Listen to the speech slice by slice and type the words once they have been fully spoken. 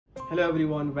Hello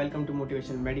everyone, welcome to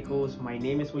Motivation Medicose. My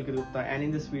name is Gupta, and in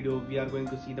this video we are going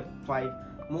to see the 5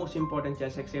 most important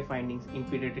chest X-ray findings in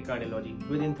pediatric cardiology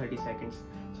within 30 seconds.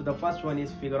 So the first one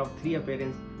is figure of 3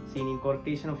 appearance seen in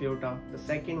coarctation of aorta. The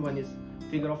second one is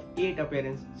figure of 8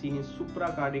 appearance seen in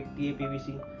supracardiac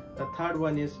TAPVC. The third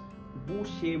one is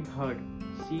boot-shaped heart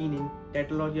seen in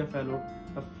tautology of aorta.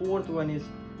 The fourth one is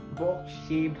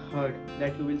box-shaped heart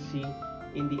that you will see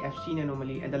in the Epstein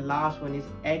anomaly, and the last one is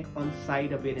egg on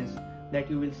side appearance that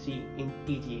you will see in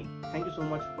TGA. Thank you so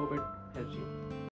much. Hope it helps you.